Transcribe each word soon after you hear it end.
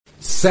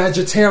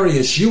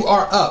Sagittarius, you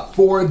are up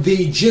for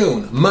the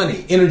June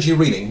money energy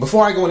reading.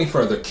 Before I go any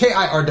further,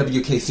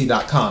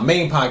 KIRWKC.com,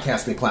 main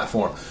podcasting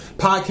platform.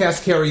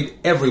 Podcast carried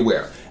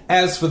everywhere.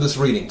 As for this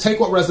reading,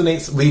 take what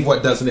resonates, leave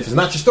what doesn't. If it's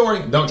not your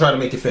story, don't try to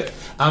make it fit.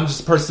 I'm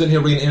just a person sitting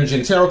here reading energy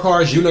and tarot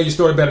cards. You know your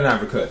story better than I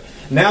ever could.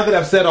 Now that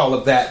I've said all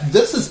of that,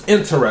 this is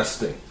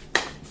interesting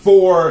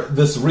for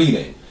this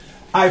reading.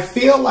 I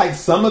feel like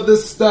some of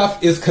this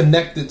stuff is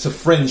connected to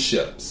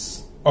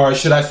friendships, or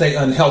should I say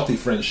unhealthy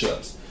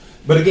friendships.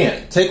 But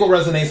again, take what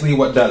resonates, leave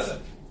what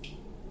doesn't.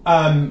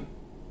 I'm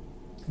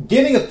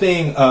getting a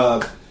thing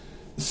of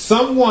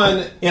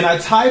someone, and I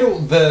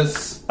titled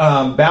this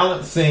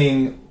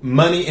Balancing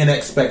Money and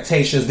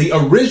Expectations. The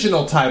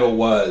original title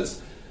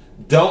was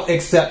Don't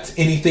Accept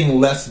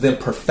Anything Less Than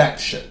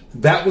Perfection.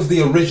 That was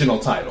the original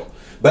title.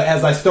 But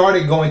as I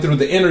started going through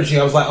the energy,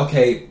 I was like,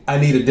 okay, I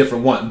need a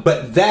different one.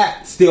 But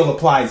that still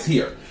applies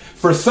here.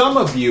 For some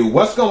of you,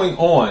 what's going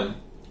on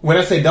when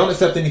I say don't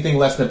accept anything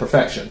less than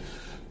perfection?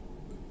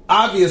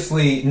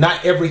 Obviously,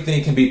 not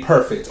everything can be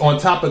perfect. On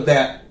top of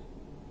that,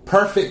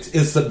 perfect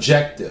is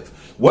subjective.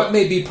 What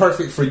may be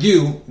perfect for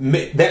you,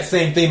 that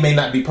same thing may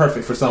not be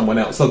perfect for someone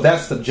else. So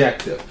that's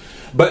subjective.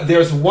 But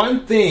there's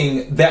one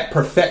thing that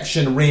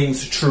perfection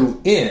rings true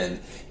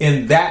in,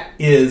 and that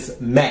is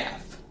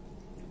math.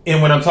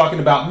 And when I'm talking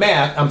about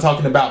math, I'm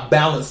talking about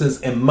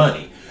balances and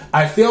money.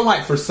 I feel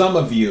like for some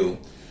of you,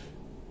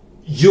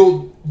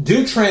 you'll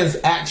do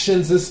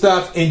transactions and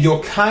stuff, and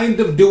you'll kind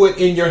of do it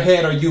in your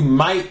head, or you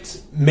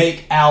might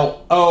make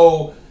out,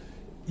 oh,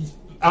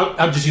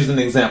 I'm just using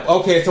an example.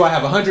 Okay, so I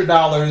have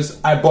 $100.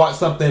 I bought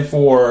something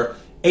for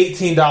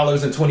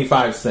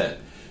 $18.25.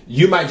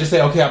 You might just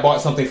say, okay, I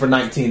bought something for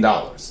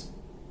 $19.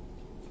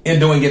 And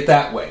doing it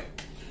that way,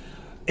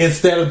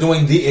 instead of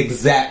doing the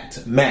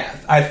exact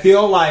math. I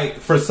feel like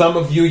for some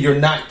of you, you're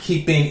not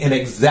keeping an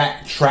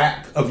exact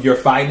track of your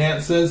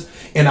finances.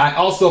 And I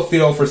also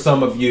feel for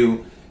some of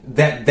you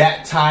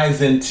that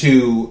ties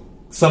into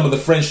some of the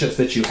friendships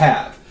that you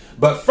have.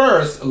 But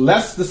first,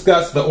 let's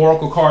discuss the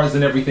oracle cards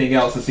and everything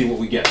else and see what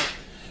we get.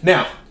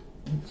 Now,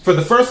 for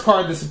the first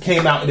card that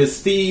came out, it is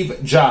Steve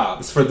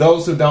Jobs. For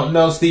those who don't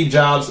know, Steve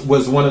Jobs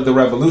was one of the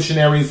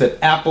revolutionaries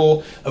at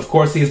Apple. Of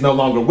course, he is no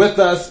longer with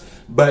us,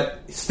 but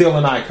still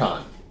an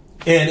icon.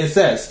 And it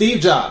says,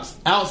 Steve Jobs,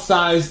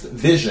 outsized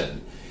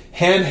vision,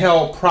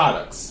 handheld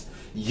products,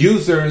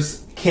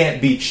 users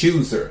can't be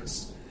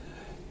choosers.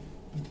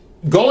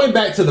 Going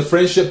back to the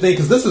friendship thing,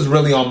 because this is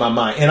really on my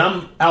mind,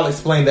 and I'll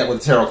explain that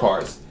with tarot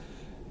cards.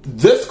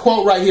 This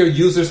quote right here,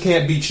 users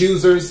can't be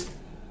choosers.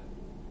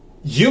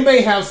 You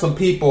may have some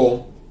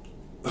people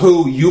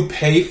who you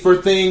pay for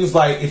things,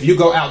 like if you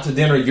go out to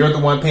dinner, you're the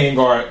one paying,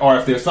 or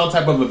if there's some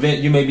type of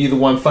event, you may be the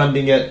one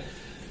funding it.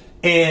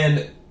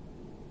 And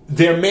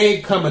there may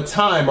come a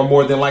time, or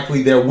more than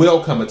likely there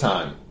will come a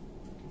time,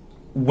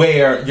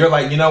 where you're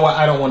like, you know what,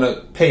 I don't want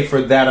to pay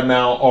for that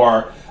amount,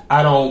 or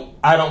I don't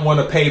want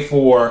to pay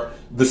for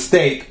the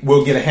steak,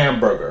 we'll get a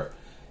hamburger.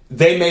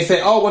 They may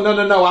say, oh, well,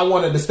 no, I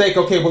wanted the steak.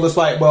 Okay, well, it's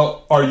like,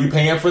 well, are you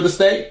paying for the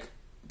steak?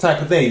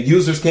 Type of thing.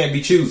 Users can't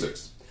be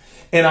choosers.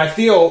 And I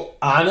feel,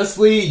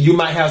 honestly, you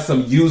might have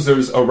some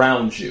users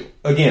around you.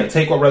 Again,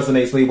 take what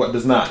resonates, leave what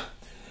does not.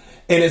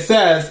 And it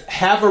says,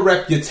 have a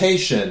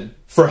reputation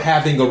for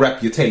having a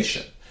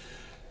reputation.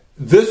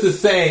 This is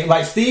saying,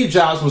 like, Steve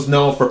Jobs was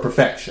known for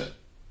perfection.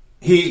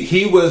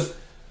 He was,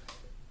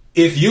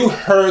 if you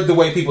heard the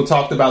way people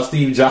talked about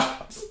Steve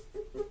Jobs,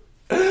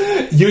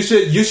 you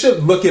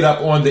should look it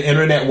up on the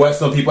internet, what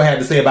some people had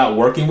to say about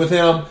working with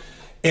him.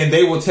 And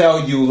they will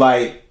tell you,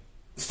 like,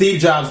 Steve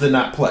Jobs did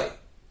not play.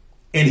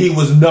 And he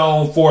was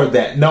known for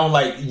that. Known,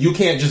 like, you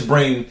can't just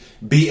bring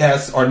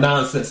BS or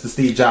nonsense to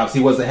Steve Jobs.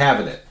 He wasn't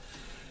having it.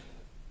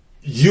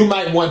 You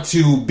might want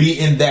to be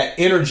in that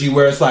energy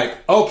where it's like,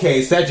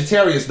 okay,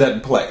 Sagittarius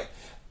doesn't play.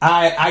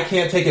 I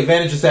can't take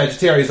advantage of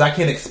Sagittarius. I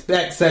can't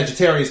expect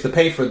Sagittarius to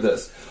pay for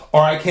this.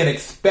 Or I can't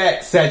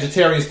expect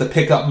Sagittarius to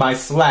pick up my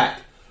slack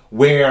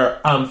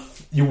where I'm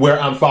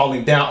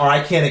falling down, or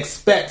I can't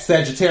expect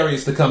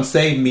Sagittarius to come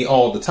save me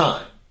all the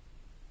time.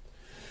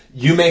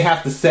 You may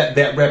have to set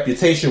that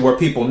reputation where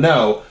people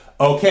know,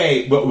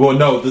 okay, well,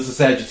 no, this is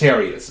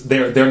Sagittarius.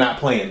 They're not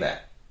playing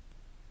that.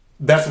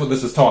 That's what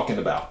this is talking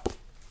about.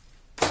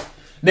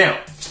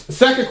 Now, the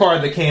second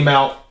card that came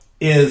out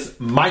is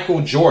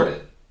Michael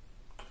Jordan.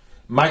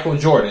 Michael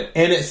Jordan.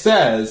 And it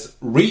says,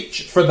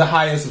 reach for the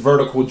highest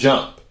vertical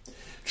jump.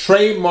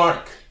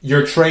 Trademark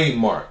your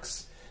trademarks.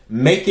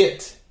 Make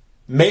it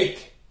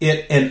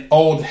an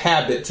old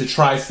habit to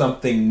try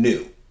something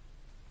new.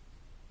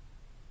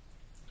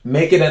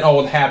 Make it an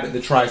old habit to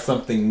try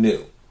something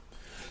new.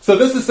 So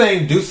this is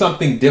saying do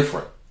something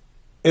different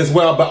as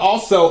well, but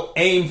also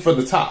aim for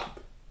the top.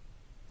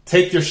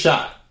 Take your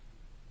shot.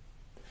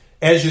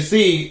 As you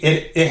see,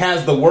 it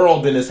has the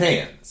world in his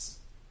hands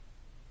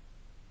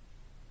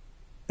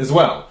as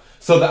well.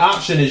 So the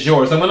option is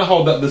yours. I'm going to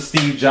hold up the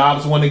Steve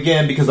Jobs one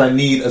again because I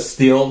need a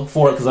still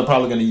for it, because I'm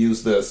probably going to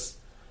use this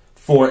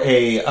for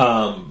a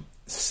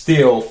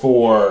still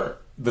for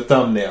the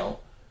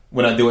thumbnail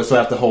when I do it. So I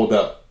have to hold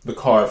up the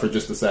card for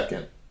just a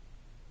second.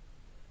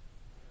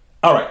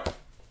 All right.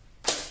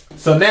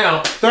 So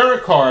now,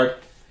 third card,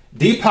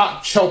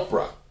 Deepak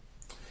Chopra.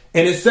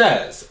 And it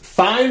says,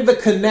 find the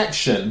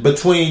connection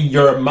between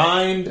your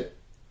mind,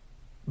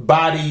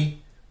 body,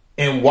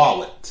 and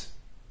wallet.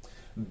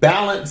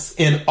 Balance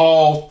in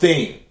all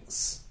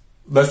things.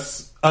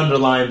 Let's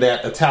underline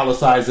that,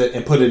 italicize it,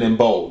 and put it in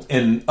bold,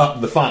 and up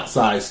the font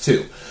size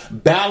too.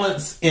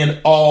 Balance in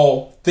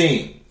all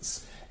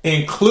things,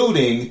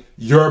 including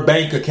your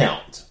bank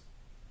account.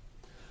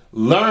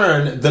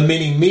 Learn the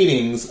many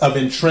meanings of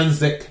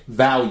intrinsic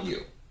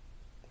value.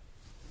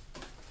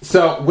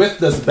 So with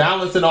this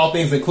balance in all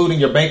things, including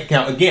your bank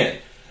account, again,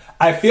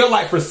 I feel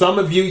like for some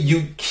of you,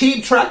 you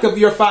keep track of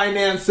your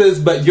finances,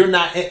 but you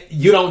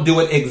don't do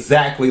it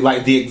exactly,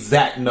 like the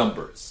exact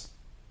numbers.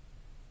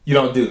 You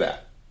don't do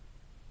that.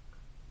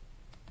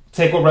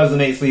 Take what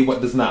resonates, leave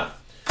what does not.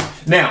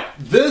 Now,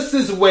 this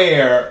is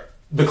where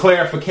the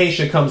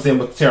clarification comes in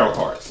with tarot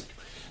cards.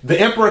 The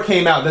Emperor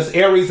came out, this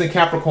Aries and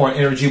Capricorn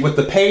energy, with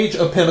the Page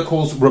of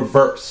Pentacles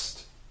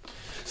reversed.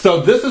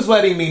 So this is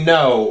letting me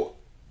know,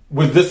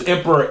 with this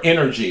Emperor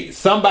energy,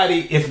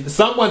 if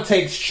someone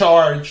takes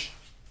charge,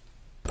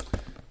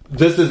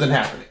 this isn't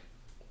happening.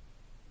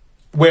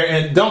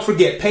 And don't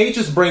forget,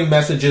 pages bring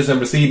messages and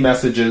receive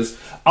messages.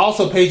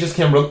 Also, pages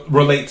can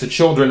relate to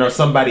children or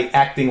somebody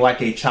acting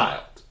like a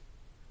child.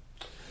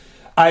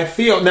 I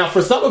feel, now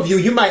for some of you,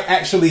 you might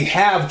actually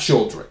have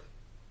children.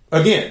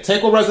 Again,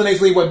 take what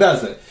resonates, leave what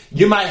doesn't.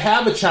 You might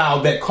have a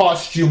child that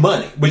costs you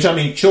money, which, I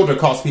mean, children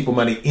cost people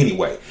money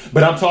anyway.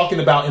 But I'm talking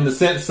about in the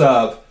sense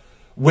of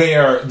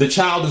where the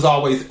child is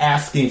always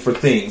asking for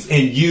things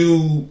and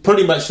you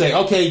pretty much say,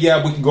 okay,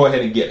 yeah, we can go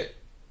ahead and get it.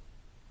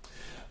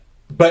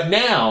 But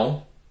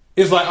now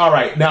it's like, all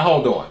right, now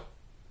hold on.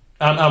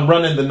 I'm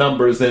running the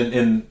numbers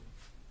and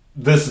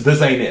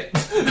this ain't it.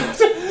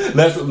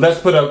 let's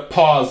put a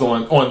pause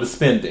on the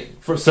spending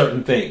for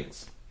certain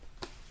things.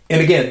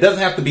 And again, it doesn't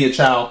have to be a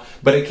child,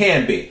 but it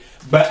can be.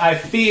 But I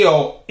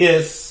feel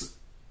it's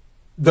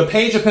the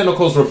Page of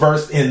Pentacles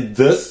reversed in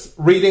this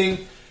reading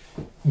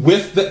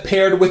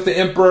paired with the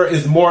Emperor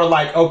is more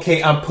like,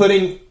 okay, I'm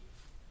putting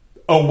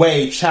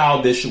away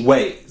childish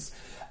ways.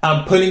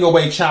 I'm putting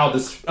away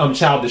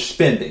childish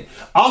spending.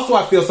 Also,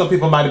 I feel some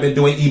people might have been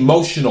doing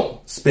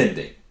emotional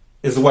spending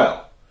as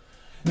well.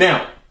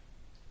 Now,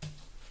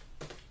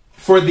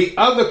 for the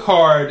other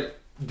card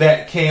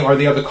that came, or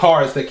the other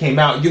cards that came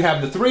out, you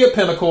have the Three of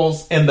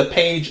Pentacles and the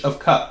Page of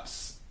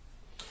Cups.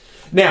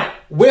 Now,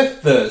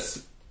 with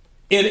this,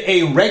 in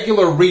a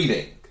regular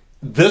reading,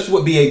 this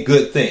would be a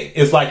good thing.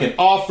 It's like an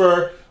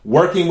offer,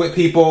 working with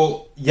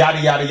people,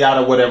 yada, yada,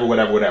 yada,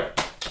 whatever.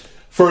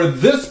 For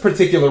this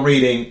particular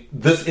reading,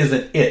 this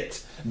isn't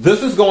it.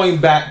 This is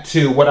going back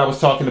to what I was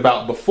talking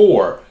about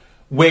before,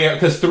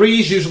 because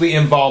threes usually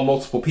involve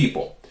multiple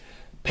people.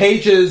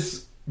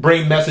 Pages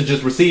bring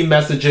messages, receive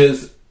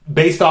messages,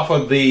 based off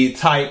of the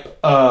type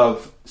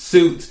of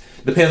suit,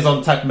 depends on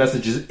the type of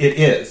messages it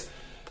is.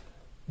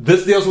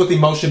 This deals with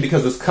emotion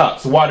because it's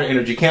cups, water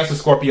energy, Cancer,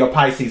 Scorpio,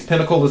 Pisces.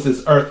 Pentacles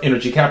is earth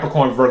energy,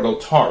 Capricorn, Virgo,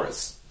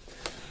 Taurus.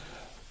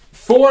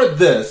 For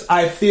this,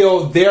 I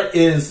feel there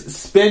is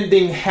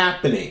spending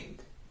happening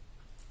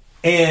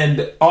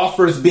and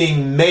offers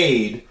being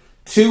made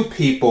to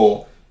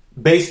people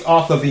based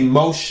off of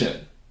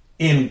emotion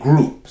in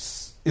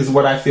groups is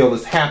what I feel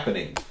is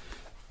happening.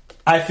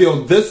 I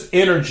feel this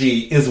energy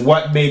is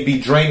what may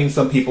be draining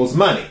some people's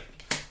money.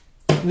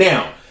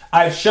 Now,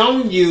 I've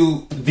shown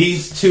you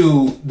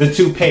the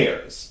two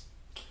pairs.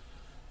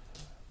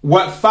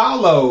 What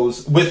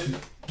follows with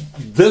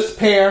this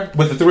pair,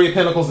 with the Three of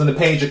Pentacles and the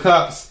Page of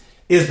Cups,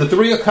 is the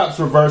Three of Cups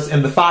reversed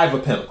and the Five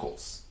of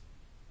Pentacles.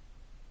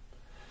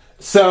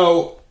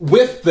 So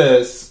with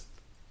this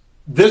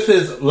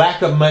is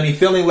lack of money,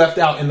 feeling left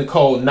out in the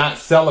cold, not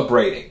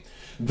celebrating.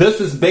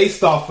 This is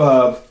based off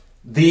of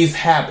these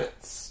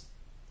habits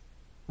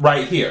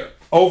right here.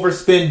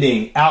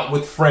 Overspending, out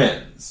with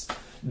friends,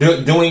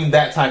 doing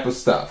that type of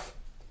stuff.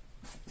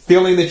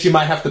 Feeling that you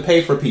might have to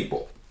pay for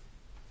people.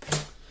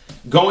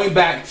 Going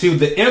back to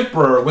the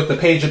Emperor with the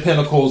Page of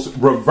Pentacles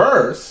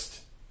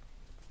reversed,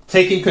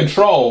 taking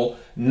control,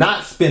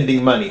 not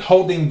spending money,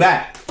 holding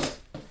back.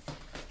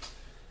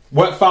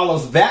 What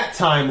follows that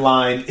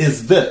timeline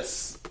is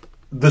this,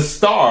 the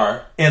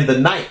Star and the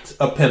Knight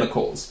of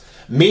Pentacles,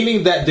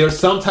 meaning that there's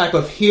some type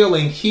of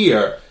healing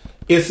here.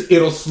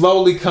 It'll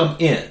slowly come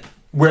in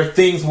where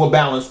things will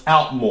balance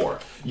out more.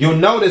 You'll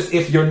notice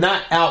if you're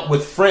not out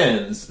with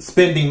friends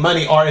spending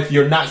money, or if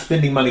you're not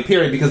spending money,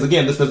 period, because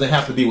again, this doesn't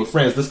have to be with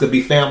friends. This could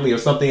be family or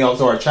something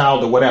else, or a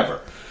child or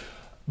whatever.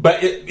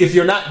 But if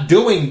you're not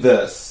doing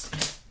this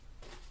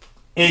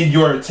and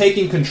you're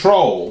taking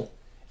control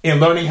and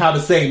learning how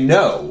to say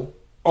no,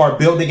 or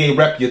building a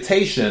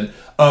reputation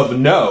of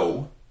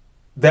no,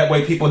 that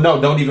way people know,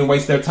 don't even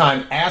waste their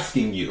time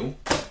asking you,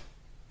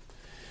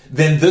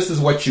 then this is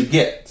what you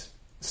get.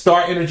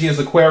 Star energy is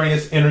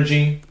Aquarius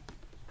energy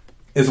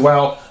as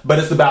well, but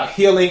it's about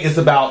healing, it's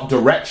about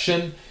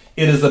direction,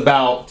 it is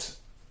about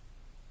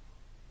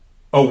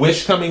a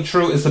wish coming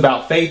true, it's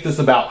about faith, it's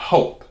about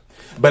hope.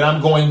 But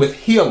I'm going with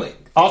healing.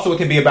 Also, it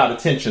can be about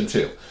attention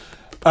too,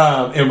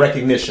 and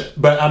recognition.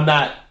 But I'm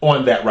not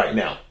on that right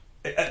now.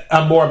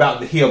 I'm more about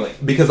the healing,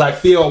 because I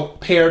feel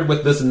paired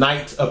with this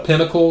Knight of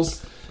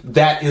Pentacles,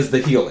 that is the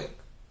healing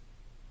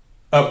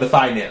of the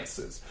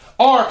finances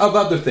or of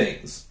other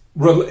things,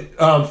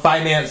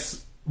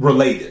 finance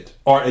related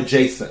or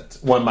adjacent,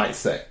 one might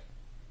say.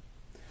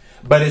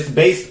 But it's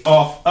based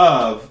off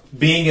of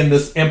being in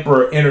this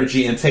Emperor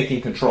energy and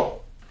taking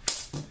control.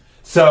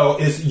 So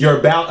it's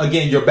you're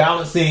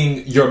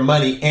balancing your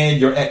money and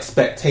your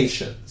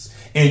expectations.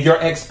 And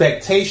your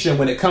expectation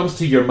when it comes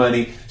to your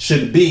money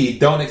should be,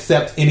 don't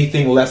accept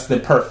anything less than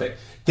perfect.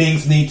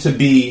 Things need to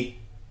be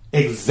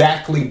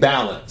exactly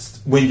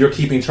balanced when you're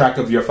keeping track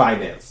of your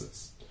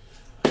finances.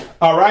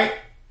 All right?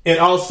 And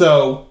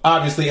also,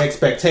 obviously,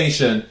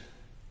 expectation.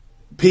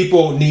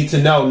 People need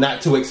to know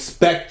not to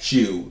expect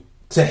you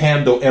to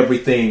handle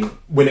everything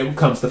when it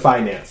comes to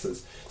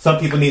finances. Some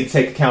people need to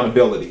take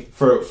accountability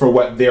for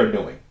what they're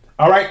doing.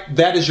 All right,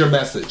 that is your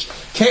message.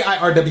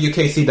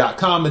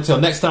 KIRWKC.com.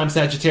 Until next time,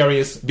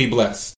 Sagittarius, be blessed.